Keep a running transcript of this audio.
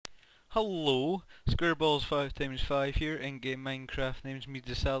Hello, Squareballs 5x5 here, in-game Minecraft, name's me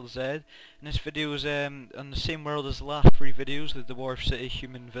Z, and this video is on the same world as the last three videos, the Dwarf City,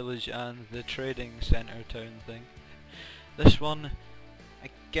 Human Village and the Trading Centre town thing. This one,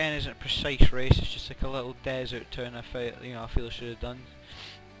 again, isn't a precise race, it's just like a little desert town I feel I should have done.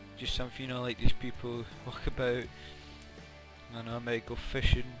 Just something, like these people walk about, I don't know, I might go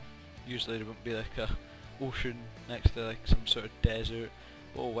fishing, usually there wouldn't be like a ocean next to like some sort of desert.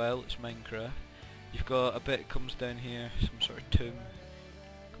 Oh well, it's Minecraft. You've got a bit comes down here, some sort of tomb.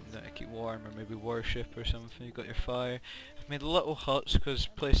 Come down to keep warm or maybe worship or something. You've got your fire. I've made little huts because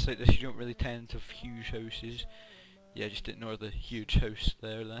places like this you don't really tend to have huge houses. Yeah, just ignore the huge house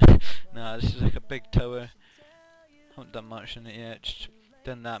there then. Nah, this is like a big tower. Haven't done much in it yet, just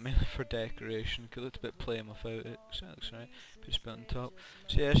done that mainly for decoration. It looked a bit plain without it, so that looks right. Put a bit on top.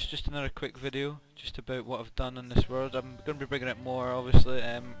 So yeah, it's just another quick video, just about what I've done in this world. I'm going to be bringing it more, obviously.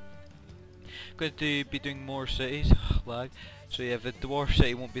 Going to be doing more cities. Lag. So yeah, the Dwarf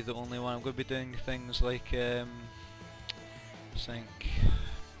City won't be the only one. I'm going to be doing things like, I think,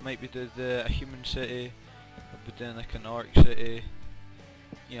 might be a human city. I'll be doing like an orc city.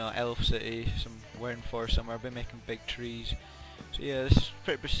 Elf city, some wearing forest somewhere. I'll be making big trees. So yeah, this is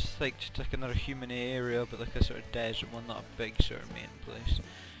pretty much like just like another human area, but like a sort of desert one, not a big sort of main place.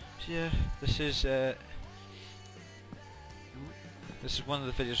 So yeah, this is one of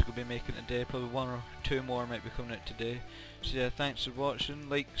the videos I'm going to be making today. Probably one or two more might be coming out today. So yeah, thanks for watching.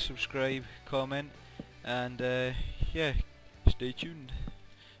 Like, subscribe, comment, and yeah, stay tuned.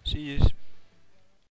 See yous.